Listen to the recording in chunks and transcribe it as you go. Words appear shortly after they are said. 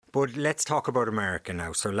But let's talk about America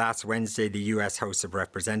now. So last Wednesday, the US House of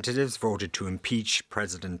Representatives voted to impeach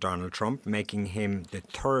President Donald Trump, making him the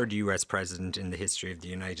third US president in the history of the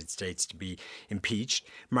United States to be impeached.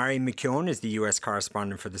 Marion McKeown is the US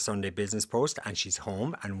correspondent for the Sunday Business Post, and she's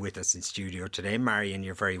home and with us in studio today. Marion,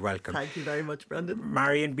 you're very welcome. Thank you very much, Brendan.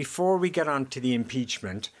 Marion, before we get on to the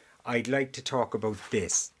impeachment, I'd like to talk about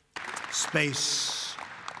this. Space.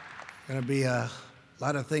 Going to be a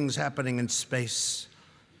lot of things happening in space.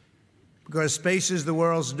 Because space is the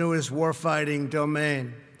world's newest warfighting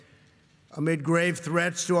domain. Amid grave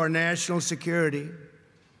threats to our national security,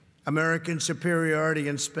 American superiority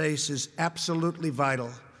in space is absolutely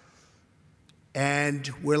vital. And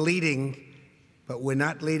we're leading, but we're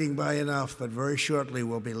not leading by enough, but very shortly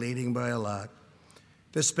we'll be leading by a lot.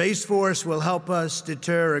 The Space Force will help us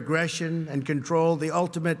deter aggression and control the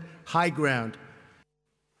ultimate high ground.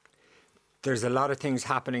 There's a lot of things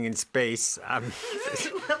happening in space.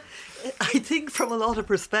 I think from a lot of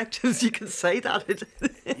perspectives you can say that.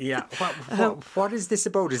 Yeah. What is this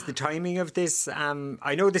about? Is the timing of this...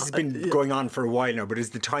 I know this has been going on for a while now, but is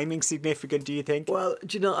the timing significant, do you think? Well,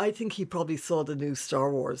 do you know, I think he probably saw the new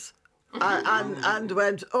Star Wars. And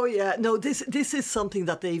went, oh yeah, no, this is something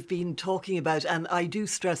that they've been talking about, and I do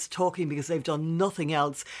stress talking because they've done nothing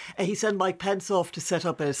else. He sent Mike Pence off to set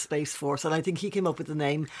up a Space Force, and I think he came up with the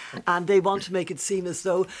name, and they want to make it seem as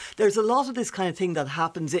though there's a lot of this kind of thing that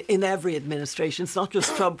happens in every administration. It's not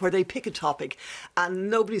just Trump, where they pick a topic and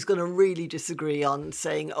nobody's going to really disagree on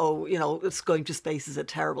saying, oh, you know, it's going to space is a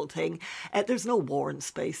terrible thing. There's no war in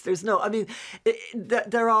space. There's no, I mean,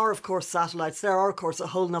 there are, of course, satellites. There are, of course, a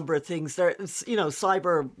whole number of things. There's, you know,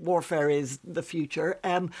 cyber warfare is the future.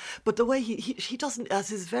 But the way he doesn't,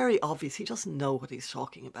 as is very obvious, he doesn't know what he's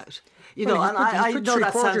talking about. You know, and I know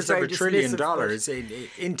that sounds very $3 trillion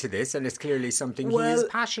into this, and it's clearly something he is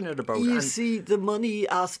passionate about. You see, the money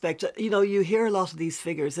aspect, you know, you hear a lot of these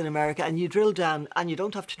figures in America, and you drill down, and you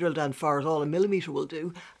don't have to drill down far at all, a millimetre will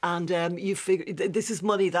do, and you figure this is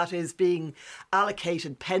money that is being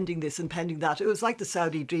allocated pending this and pending that. It was like the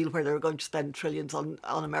Saudi deal where they were going to spend trillions on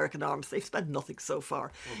American arms. They've spent nothing so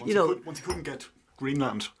far. Well, once he couldn't get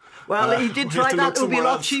Greenland. Well, he did try that. It would be a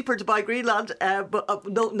lot cheaper to buy Greenland. But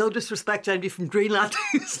no disrespect to anybody from Greenland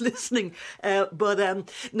who's listening.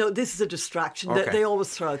 No, this is a distraction. Okay. They always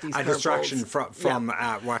throw out these a distraction from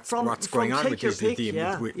what's going on, which is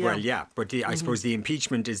But I suppose the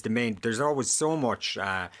impeachment is the main. There's always so much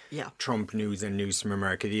Trump news and news from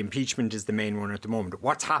America. The impeachment is the main one at the moment.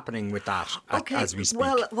 What's happening with that as we speak?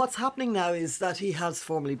 Well, what's happening now is that he has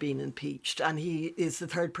formally been impeached, and he is the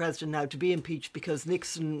third president now to be impeached because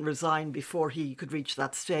Nixon resigned before he could reach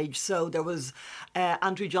that stage. So there was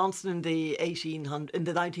Andrew Johnson in the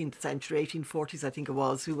 19th century, 1840s I think it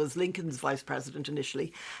was, who was Lincoln's vice president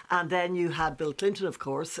initially, and then you had Bill Clinton, of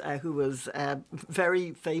course, who was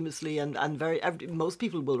very famously and most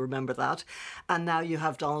people will remember that, and now you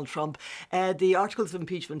have Donald Trump. The articles of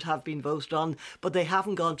impeachment have been voted on, but they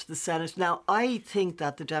haven't gone to the Senate. Now, I think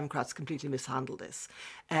that the Democrats completely mishandled this.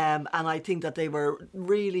 And I think that they were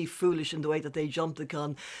really foolish in the way that they jumped the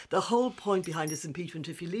gun. The whole point behind this impeachment,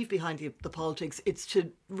 if you leave behind the politics, it's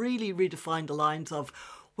to really redefine the lines of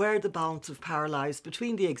where the balance of power lies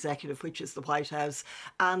between the executive, which is the White House,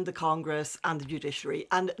 and the Congress and the judiciary.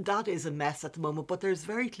 And that is a mess at the moment, but there's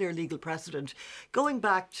very clear legal precedent going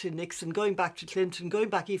back to Nixon, going back to Clinton, going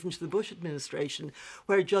back even to the Bush administration,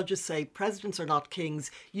 where judges say presidents are not kings.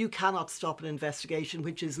 You cannot stop an investigation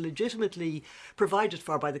which is legitimately provided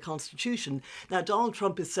for by the Constitution. Now, Donald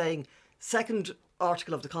Trump is saying, second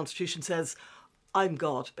article of the Constitution says, I'm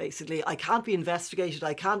God, basically. I can't be investigated.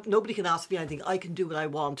 Nobody can ask me anything. I can do what I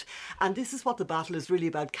want. And this is what the battle is really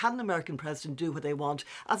about. Can an American president do what they want?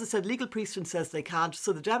 As I said, legal precedent says they can't.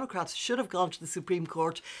 So the Democrats should have gone to the Supreme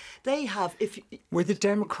Court. They have. Were the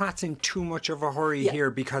Democrats in too much of a hurry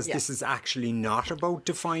here? Because this is actually not about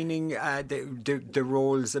defining the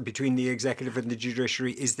roles between the executive and the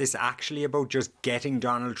judiciary. Is this actually about just getting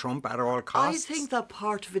Donald Trump at all costs? I think that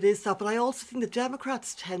part of it is that. But I also think the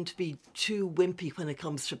Democrats tend to be too wimpy when it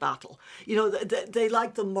comes to battle. You know, they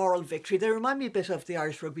like the moral victory. They remind me a bit of the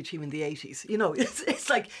Irish rugby team in the 80s. You know, it's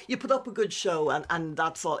like you put up a good show and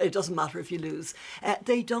that's all. It doesn't matter if you lose.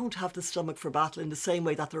 They don't have the stomach for battle in the same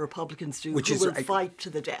way that the Republicans do, who will fight to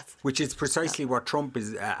the death. Which is precisely what Trump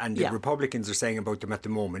is and the Republicans are saying about them at the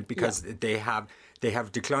moment, because they have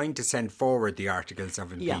declined to send forward the articles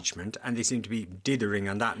of impeachment, and they seem to be dithering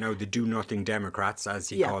on that now, the do-nothing Democrats, as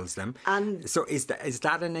he calls them. And so is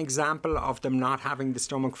that an example of them not having the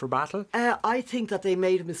stomach for battle? I think that they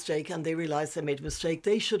made a mistake, and they realised they made a mistake.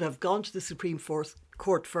 They should have gone to the Supreme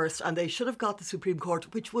court first, and they should have got the Supreme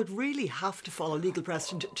Court, which would really have to follow legal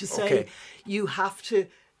precedent to say you have to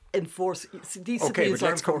enforce these. Okay, but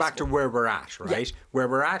let's come back to where we're at, right? Yeah. Where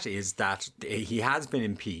we're at is that he has been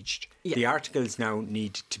impeached. Yeah. The articles now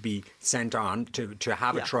need to be sent on to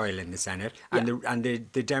have a trial in the Senate, and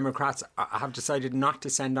the Democrats have decided not to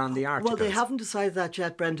send on the articles. Well, they haven't decided that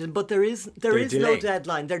yet, Brendan, but there is no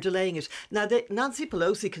deadline. They're delaying it. Now, Nancy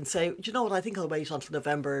Pelosi can say, do you know what, I think I'll wait until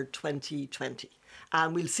November 2020.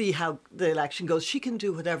 And we'll see how the election goes. She can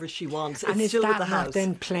do whatever she wants. And it's is still that with the House. not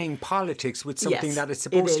then playing politics with something Yes, that is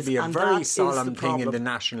supposed to be a very solemn thing in the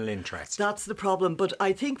national interest? That's the problem. But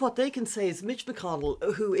I think what they can say is Mitch McConnell,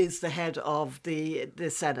 who is the head of the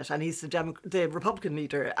Senate, and he's the Republican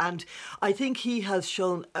leader, and I think he has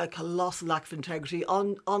shown a colossal lack of integrity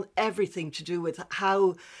on everything to do with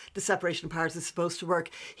how the separation of powers is supposed to work.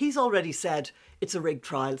 He's already said it's a rigged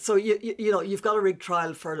trial. So, you know, you've got a rigged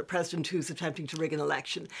trial for a president who's attempting to rig an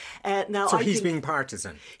election. So he's being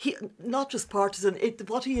partisan? Not just partisan.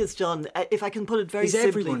 What he has done, if I can put it very simply...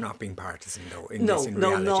 Is everyone not being partisan, though, in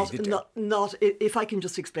reality? Not. If I can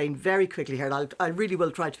just explain very quickly here, and I really will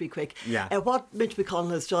try to be quick. Yeah. What Mitch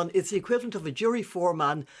McConnell has done is the equivalent of a jury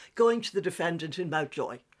foreman going to the defendant in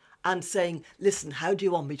Mountjoy and saying, listen, how do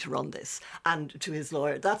you want me to run this? And to his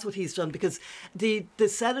lawyer. That's what he's done, because the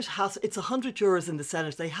Senate it's 100 jurors in the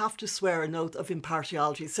Senate. They have to swear an oath of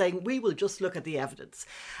impartiality, saying, we will just look at the evidence.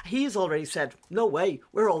 He has already said, no way,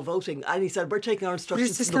 we're all voting. And he said, we're taking our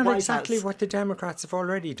instructions to the White House. But is this not exactly what the Democrats have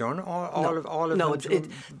already done? All of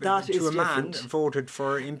them to a man voted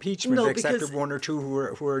for impeachment, except one or two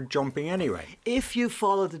who are jumping anyway. If you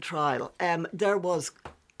follow the trial, there was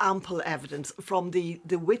ample evidence from the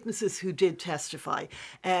witnesses who did testify,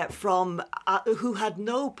 from who had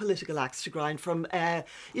no political axe to grind. From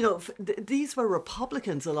these were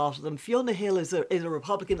Republicans, a lot of them. Fiona Hill is a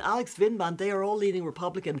Republican. Alex Vindman, they are all leaning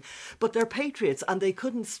Republican, but they're patriots, and they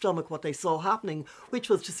couldn't stomach what they saw happening, which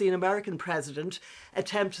was to see an American president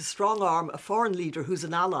attempt to strong arm a foreign leader who's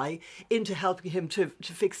an ally into helping him to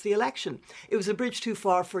fix the election. It was a bridge too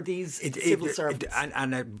far for these civil servants.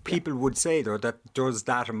 People would say, though, does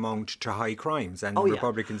that amount to high crimes? And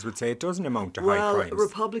Republicans would say it doesn't amount to high crimes. Well,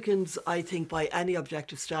 Republicans, I think, by any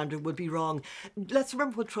objective standard, would be wrong. Let's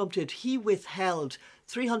remember what Trump did. He withheld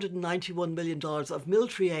 $391 million of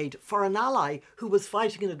military aid for an ally who was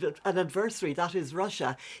fighting an adversary, that is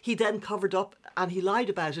Russia. He then covered up and he lied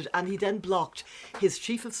about it, and he then blocked his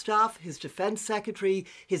chief of staff, his defence secretary,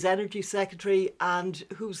 his energy secretary, and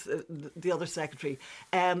who's the other secretary?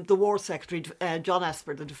 The war secretary, John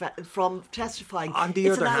Esper, from testifying. On the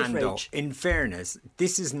other hand, though, in fairness,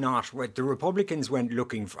 this is not what the Republicans went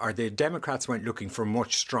looking for, or the Democrats went looking for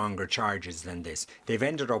much stronger charges than this. They've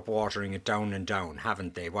ended up watering it down and down,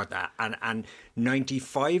 haven't they? And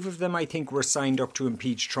 95 of them, I think, were signed up to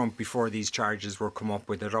impeach Trump before these charges were come up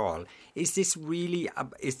with at all. Is this really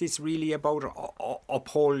about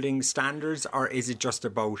upholding standards, or is it just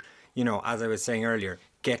about, as I was saying earlier,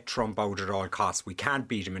 get Trump out at all costs? We can't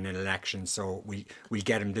beat him in an election, so we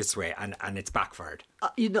get him this way, and it's backfired.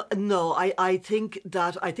 No, I think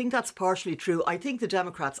that's partially true. I think the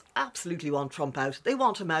Democrats absolutely want Trump out. They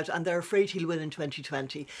want him out, and they're afraid he'll win in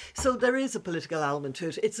 2020. So there is a political element to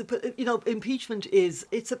it. Impeachment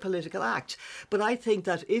it's a political act. But I think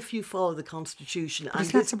that if you follow the Constitution, but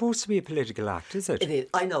it's not supposed to be a political act, is it? It is.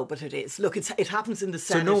 I know, but it is. Look, it happens in the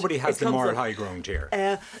Senate. So nobody has the moral high ground here.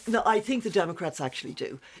 No, I think the Democrats actually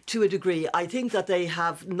do, to a degree. I think that they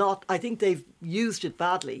have not. I think they've used it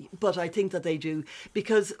badly, but I think that they do.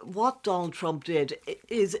 Because what Donald Trump did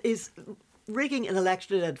is rigging an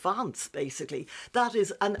election in advance, basically. That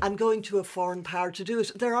is, and going to a foreign power to do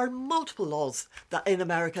it. There are multiple laws that in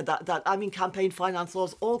America campaign finance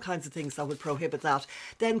laws, all kinds of things that would prohibit that.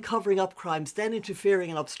 Then covering up crimes, then interfering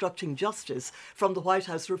and obstructing justice from the White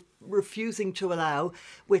House, refusing to allow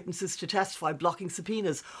witnesses to testify, blocking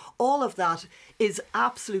subpoenas. All of that is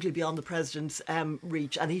absolutely beyond the president's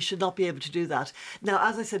reach, and he should not be able to do that. Now,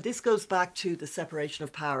 as I said, this goes back to the separation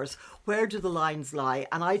of powers. Where do the lines lie?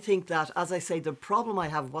 And I think that, as I say, the problem I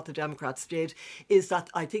have with what the Democrats did is that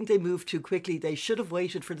I think they moved too quickly. They should have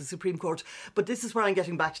waited for the Supreme Court. But this is where I'm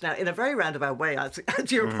getting back to now, in a very roundabout way, as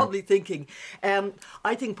you're probably thinking.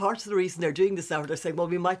 I think part of the reason they're doing this now, they're saying, well,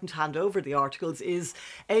 we mightn't hand over the articles, is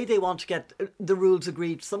they want to get the rules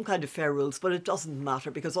agreed, some kind of fair rules, but it doesn't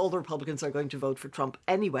matter because all the Republicans are going to vote for Trump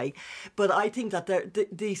anyway. But I think that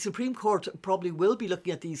the Supreme Court probably will be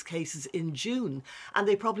looking at these cases in June, and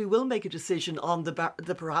they probably will make a decision on the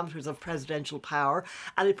parameters of presidential power,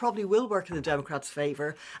 and it probably will work in the Democrats'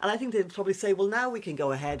 favour. And I think they'll probably say, well, now we can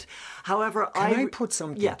go ahead. However, Can I put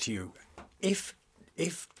something to you? If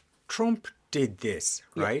Trump did this,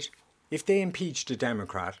 right? If they impeached a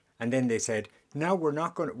Democrat and then they said, now we're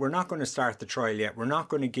not going to start the trial yet. We're not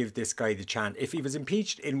going to give this guy the chance. If he was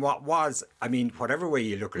impeached in what was, I mean, whatever way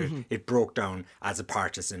you look at it, it broke down as a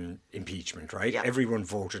partisan impeachment, right? Yeah. Everyone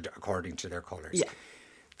voted according to their colours. Yeah.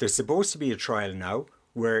 There's supposed to be a trial now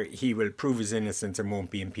where he will prove his innocence and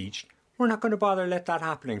won't be impeached. We're not going to bother let that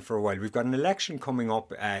happening for a while. We've got an election coming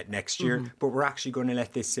up next year, but we're actually going to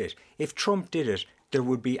let this sit. If Trump did it, there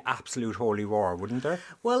would be absolute holy war, wouldn't there?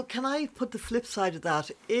 Well, can I put the flip side of that?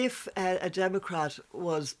 If a Democrat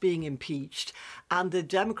was being impeached and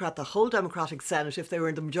the whole Democratic Senate, if they were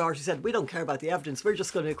in the majority, said, we don't care about the evidence, we're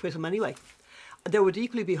just going to acquit him anyway, there would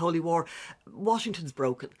equally be holy war. Washington's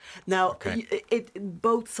broken. Now,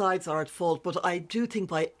 both sides are at fault, but I do think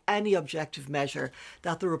by any objective measure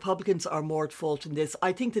that the Republicans are more at fault in this.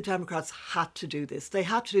 I think the Democrats had to do this. They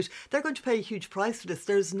had to do it. They're going to pay a huge price for this.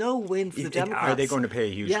 There's no win for the Democrats. Are they going to pay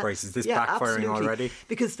a huge price? Is this backfiring absolutely. already?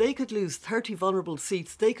 Because they could lose 30 vulnerable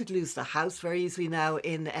seats. They could lose the House very easily now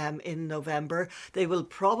in November. They will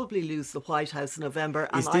probably lose the White House in November.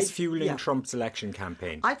 Is this fueling Trump's election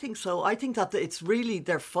campaign? I think so. I think that it's really,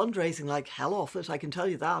 they're fundraising like hell off it, I can tell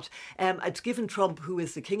you that. It's given Trump, who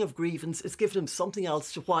is the king of grievance, it's given him something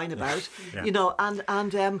else to whine about, you know,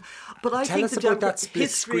 but I Tell think us about that split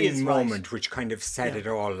screen right. moment which kind of said it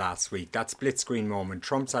all last week. That split screen moment,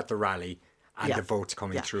 Trump's at the rally and the votes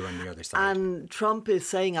coming through on the other side. And Trump is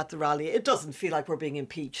saying at the rally, it doesn't feel like we're being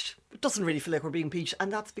impeached. It doesn't really feel like we're being impeached.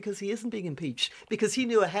 And that's because he isn't being impeached, because he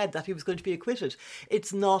knew ahead that he was going to be acquitted.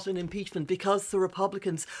 It's not an impeachment because the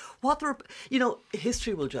Republicans,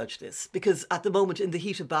 history will judge this, because at the moment in the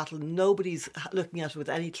heat of battle, nobody's looking at it with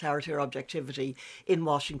any clarity or objectivity in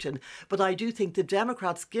Washington. But I do think the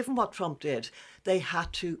Democrats, given what Trump did, they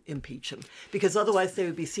had to impeach him, because otherwise they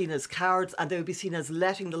would be seen as cowards and they would be seen as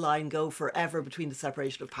letting the line go forever between the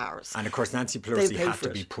separation of powers. And of course Nancy Pelosi had to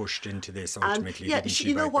be pushed into this ultimately. And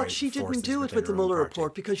you know what, she didn't do it with the Mueller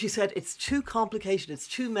report, because she said it's too complicated, it's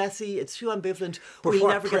too messy, it's too ambivalent, we'll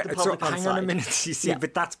never get the public on side. Hang on a minute, you see,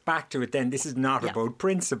 but that's back to it then. This is not about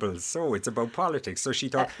principles, so it's about politics. So she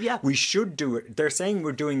thought we should do it. They're saying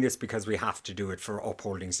we're doing this because we have to do it for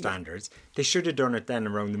upholding standards. They should have done it then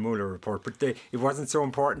around the Mueller report, but it wasn't so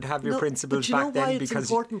important to have your principles back then. Because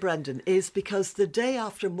it's important, Brendan, is because the day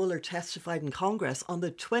after Mueller testified in Congress on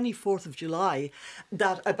the 24th of July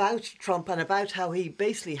that about Trump and about how he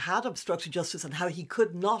basically had obstructed justice and how he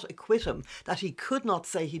could not acquit him, that he could not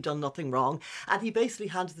say he'd done nothing wrong, and he basically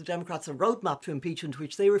handed the Democrats a roadmap to impeachment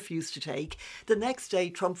which they refused to take. The next day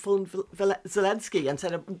Trump phoned Zelensky and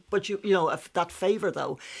said, but you know that favour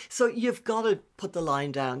though. So you've got to put the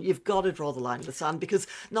line down, you've got to draw the line in the sand, because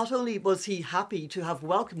not only was he happy to have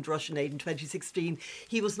welcomed Russian aid in 2016,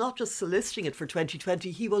 he was not just soliciting it for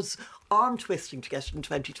 2020, he was arm twisting to get it in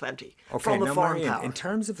 2020 from a foreign power. In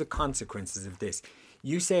terms of the consequences of this,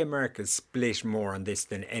 you say America's split more on this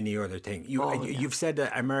than any other thing. You've said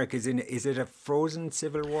that America's is it a frozen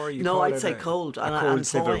civil war? No, I'd say cold. A cold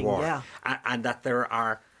civil thawing, war. yeah. And that there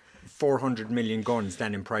are 400 million guns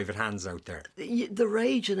then in private hands out there. The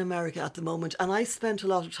rage in America at the moment, and I spent a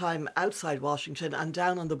lot of time outside Washington and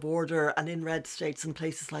down on the border and in red states and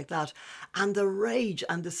places like that, and the rage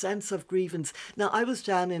and the sense of grievance. Now, I was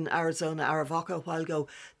down in Arizona, Aravaca, a while ago.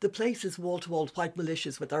 The place is wall-to-wall white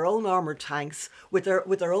militias with their own armoured tanks, with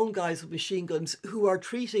their own guys with machine guns, who are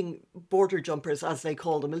treating border jumpers, as they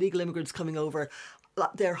call them, illegal immigrants coming over.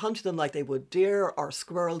 They're hunting them like they would deer or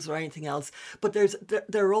squirrels or anything else. But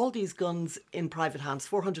there are all these guns in private hands,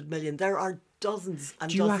 400 million. There are dozens and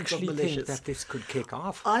dozens of militias. Do you actually think that this could kick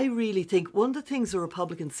off? I really think one of the things the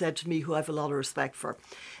Republicans said to me, who I have a lot of respect for,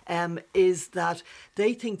 is that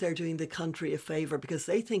they think they're doing the country a favour, because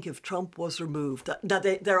they think if Trump was removed,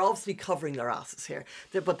 they're obviously covering their asses here,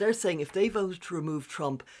 but they're saying if they voted to remove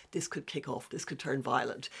Trump, this could kick off, this could turn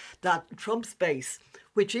violent. That Trump's base,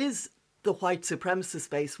 which is the white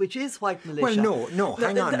supremacist base, which is white militia. Well, no,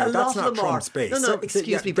 hang on now, that's not Trump's base. No,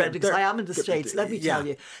 excuse me, Brendan, because I am in the States. Let me tell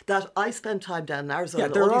you that I spent time down in Arizona. Yeah,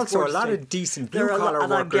 there are also a lot of decent blue-collar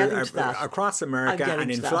workers across America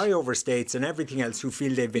and in flyover states and everything else who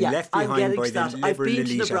feel they've been left behind by the liberal elite on the coast. I've been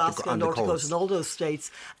to Nebraska and North Dakota and all those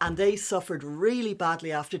states, and they suffered really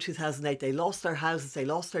badly after 2008. They lost their houses, they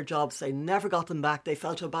lost their jobs, they never got them back. They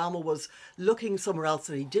felt Obama was looking somewhere else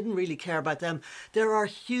and he didn't really care about them. There are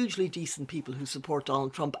hugely decent people who support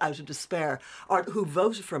Donald Trump out of despair, or who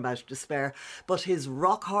voted for him out of despair, but his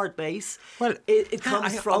rock hard base, it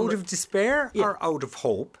comes from out of despair or out of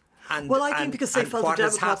hope. Well, I think because they felt the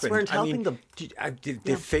Democrats weren't helping them.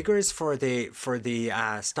 The figures for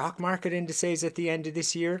the stock market indices at the end of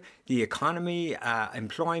this year, the economy,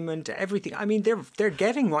 employment, everything. I mean, they're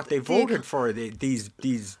getting what they voted for. These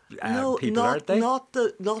people, aren't they?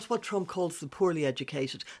 Not what Trump calls the poorly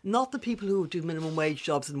educated. Not the people who do minimum wage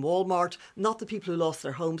jobs in Walmart. Not the people who lost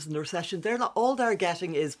their homes in the recession. They're not. All they're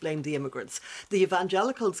getting is blame the immigrants. The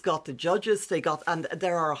evangelicals got the judges. And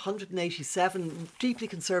there are 187 deeply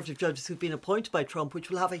conservative judges who've been appointed by Trump, which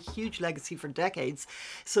will have a huge legacy for decades.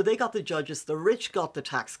 So they got the judges. The rich got the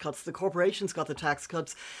tax cuts. The corporations got the tax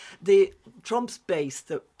cuts. Trump's base,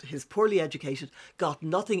 his poorly educated, got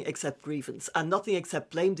nothing except grievance and nothing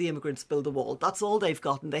except blame the immigrants, build the wall. That's all they've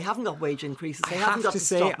gotten. They haven't got wage increases. They haven't got the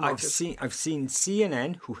stock market. I've seen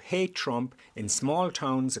CNN who hate Trump in small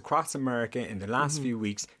towns across America in the last few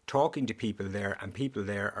weeks talking to people there, and people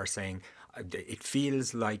there are saying it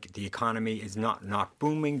feels like the economy is not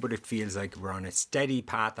booming, but it feels like we're on a steady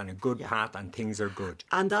path and a good path and things are good.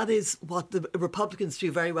 And that is what the Republicans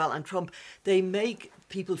do very well. And Trump, they make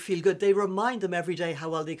people feel good. They remind them every day how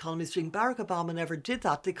well the economy is doing. Barack Obama never did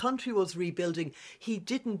that. The country was rebuilding. He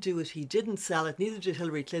didn't do it. He didn't sell it. Neither did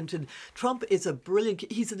Hillary Clinton. Trump is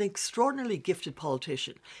he's an extraordinarily gifted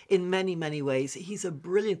politician in many, many ways. He's a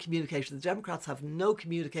brilliant communicator. The Democrats have no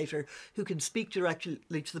communicator who can speak directly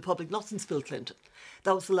to the public, not since Bill Clinton.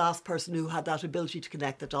 That was the last person who had that ability to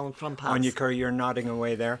connect that Donald Trump has. Anya Curry, you're nodding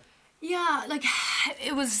away there. Yeah,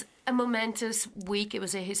 it was a momentous week. It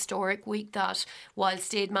was a historic week that, while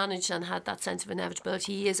state managed and had that sense of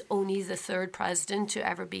inevitability, he is only the third president to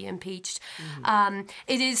ever be impeached.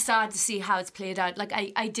 It is sad to see how it's played out.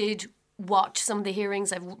 I did watch some of the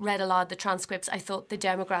hearings. I've read a lot of the transcripts. I thought the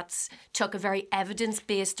Democrats took a very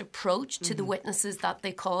evidence-based approach to the witnesses that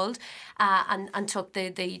they called, and took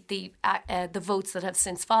the votes that have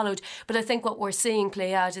since followed. But I think what we're seeing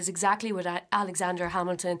play out is exactly what Alexander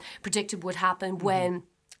Hamilton predicted would happen when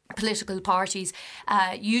political parties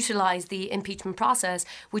utilise the impeachment process,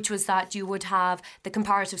 which was that you would have the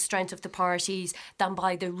comparative strength of the parties, then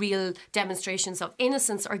by the real demonstrations of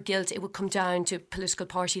innocence or guilt, it would come down to political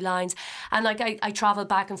party lines. And I travel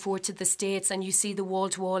back and forth to the States, and you see the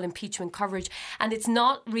wall-to-wall impeachment coverage, and it's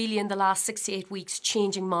not really in the last 6 to 8 weeks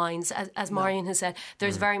changing minds. As Marion has said,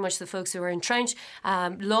 there's very much the folks who are entrenched,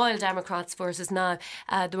 loyal Democrats versus now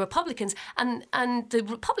the Republicans, and the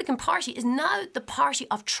Republican Party is now the party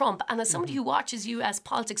of Trump. And as somebody who watches US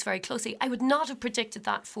politics very closely, I would not have predicted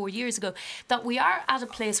that 4 years ago, that we are at a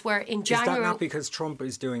place where in January... Is that not because Trump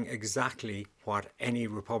is doing exactly what any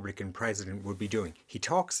Republican president would be doing? He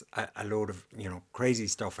talks a load of crazy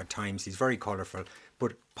stuff at times. He's very colourful.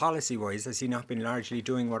 But policy-wise, has he not been largely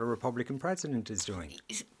doing what a Republican president is doing?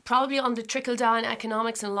 Probably on the trickle-down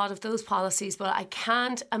economics and a lot of those policies, but I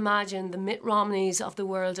can't imagine the Mitt Romneys of the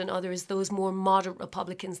world and others, those more moderate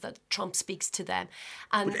Republicans, that Trump speaks to them.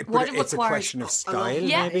 And but it's a question of style,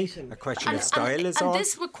 maybe? A question of style is all? And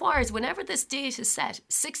this requires, whenever this date is set,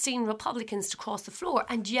 16 Republicans to cross the floor.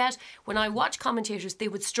 And yet, when I watch commentators, they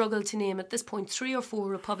would struggle to name at this point 3 or 4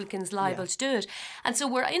 Republicans liable to do it. And so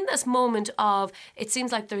we're in this moment of, it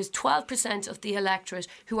seems like there's 12% of the electorate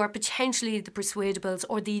who are potentially the persuadables,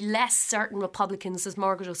 or the less certain Republicans, as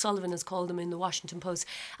Margaret O'Sullivan has called them in the Washington Post.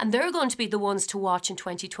 And they're going to be the ones to watch in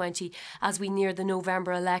 2020 as we near the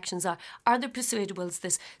November elections. Are the persuadables,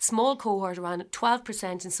 this small cohort around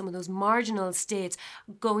 12% in some of those marginal states,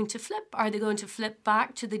 going to flip? Are they going to flip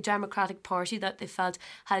back to the Democratic Party that they felt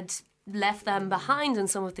had left them behind in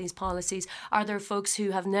some of these policies? Are there folks who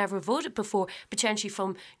have never voted before, potentially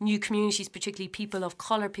from new communities, particularly people of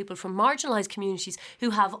colour, people from marginalised communities who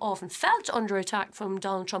have often felt under attack from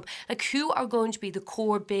Donald Trump? Who are going to be the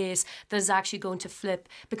core base that is actually going to flip?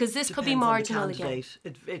 Because this could be marginal again.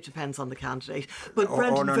 It depends on the candidate. But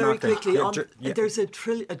Brendan, very quickly, there's a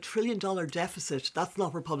 $1 trillion deficit. That's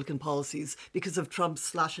not Republican policies because of Trump's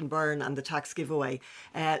slash and burn and the tax giveaway.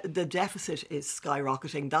 The deficit is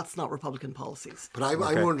skyrocketing. That's not Republican policies. But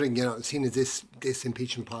I'm wondering, seeing as this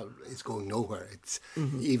impeachment is going nowhere, it's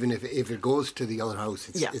even if it goes to the other house,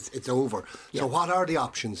 it's over. So what are the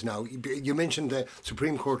options now? You mentioned the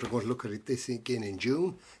Supreme Court are going to look at this again in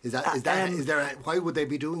June. Why would they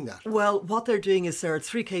be doing that? Well, what they're doing is there are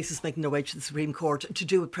 3 cases making their way to the Supreme Court to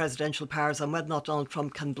do with presidential powers and whether or not Donald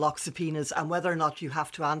Trump can block subpoenas and whether or not you have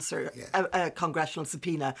to answer a congressional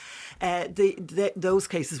subpoena. Those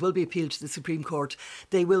cases will be appealed to the Supreme Court.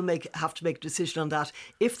 They will make have to make a decision on that.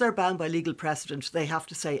 If they're bound by legal precedent, they have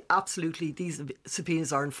to say absolutely these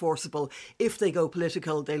subpoenas are enforceable. If they go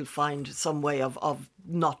political, they'll find some way of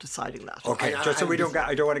not deciding that. Okay, just so I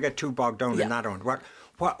don't want to get too bogged down in that one.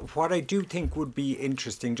 What I do think would be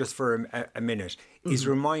interesting, just for a minute, is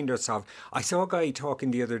remind us of... I saw a guy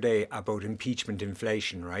talking the other day about impeachment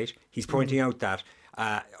inflation, right? He's pointing out that,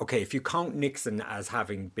 if you count Nixon as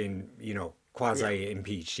having been,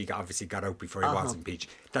 quasi-impeached, he obviously got out before he was impeached.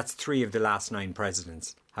 That's 3 of the last 9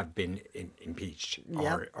 presidents have been impeached,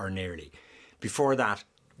 or nearly. Before that,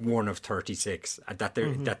 1 of 36,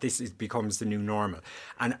 that this becomes the new normal.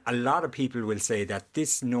 And a lot of people will say that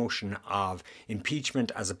this notion of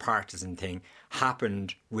impeachment as a partisan thing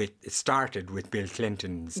started with Bill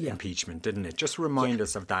Clinton's impeachment, didn't it? Just remind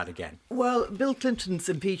us of that again. Well, Bill Clinton's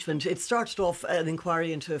impeachment, it started off an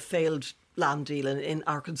inquiry into a failed land deal in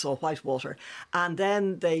Arkansas, Whitewater, and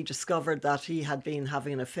then they discovered that he had been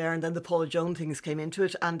having an affair, and then the Paula Jones things came into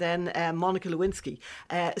it, and then Monica Lewinsky.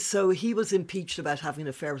 So he was impeached about having an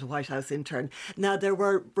affair with a White House intern. Now, there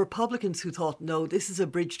were Republicans who thought, no, this is a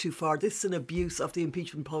bridge too far. This is an abuse of the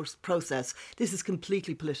impeachment process. This is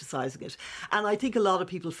completely politicising it. And I think a lot of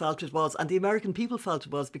people felt it was, and the American people felt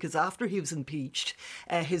it was, because after he was impeached,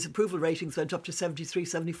 his approval ratings went up to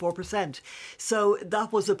 73-74%. So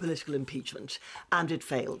that was a political impeachment. And it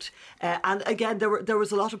failed. And again, there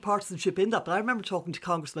was a lot of partisanship in that. But I remember talking to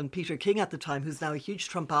Congressman Peter King at the time, who's now a huge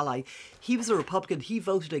Trump ally. He was a Republican. He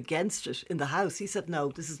voted against it in the House. He said, no,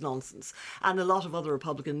 this is nonsense. And a lot of other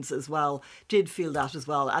Republicans as well did feel that as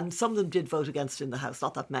well. And some of them did vote against it in the House,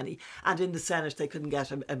 not that many. And in the Senate, they couldn't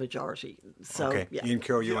get a majority. So, okay. Ian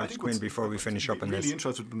Keogh, you want to go in before we finish up on this? I'm really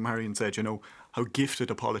interested when Marion said, how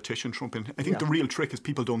gifted a politician Trump is. I think the real trick is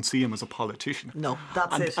people don't see him as a politician. No,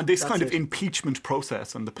 that's it. And this kind of impeachment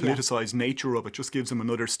process and the politicised nature of it just gives him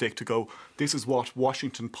another stick to go, this is what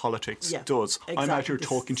Washington politics does. Exactly. I'm out here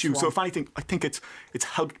talking to you. So if anything, I think it's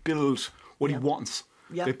helped build what he wants.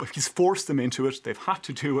 Yeah. He's forced them into it. They've had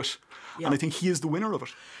to do it. Yeah. And I think he is the winner of it.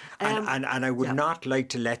 And I would not like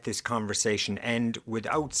to let this conversation end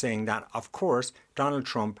without saying that, of course, Donald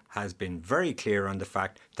Trump has been very clear on the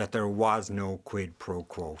fact that there was no quid pro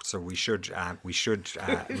quo. So we should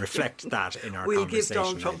reflect that in our conversation. We'll give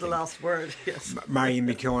Donald Trump the last word. Yes. Marion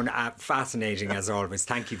McKeown, fascinating as always.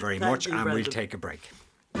 Thank you very much. And Brendan. We'll take a break.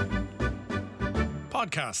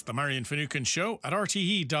 Podcast The Marion Finucane Show at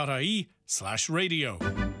rte.ie/radio.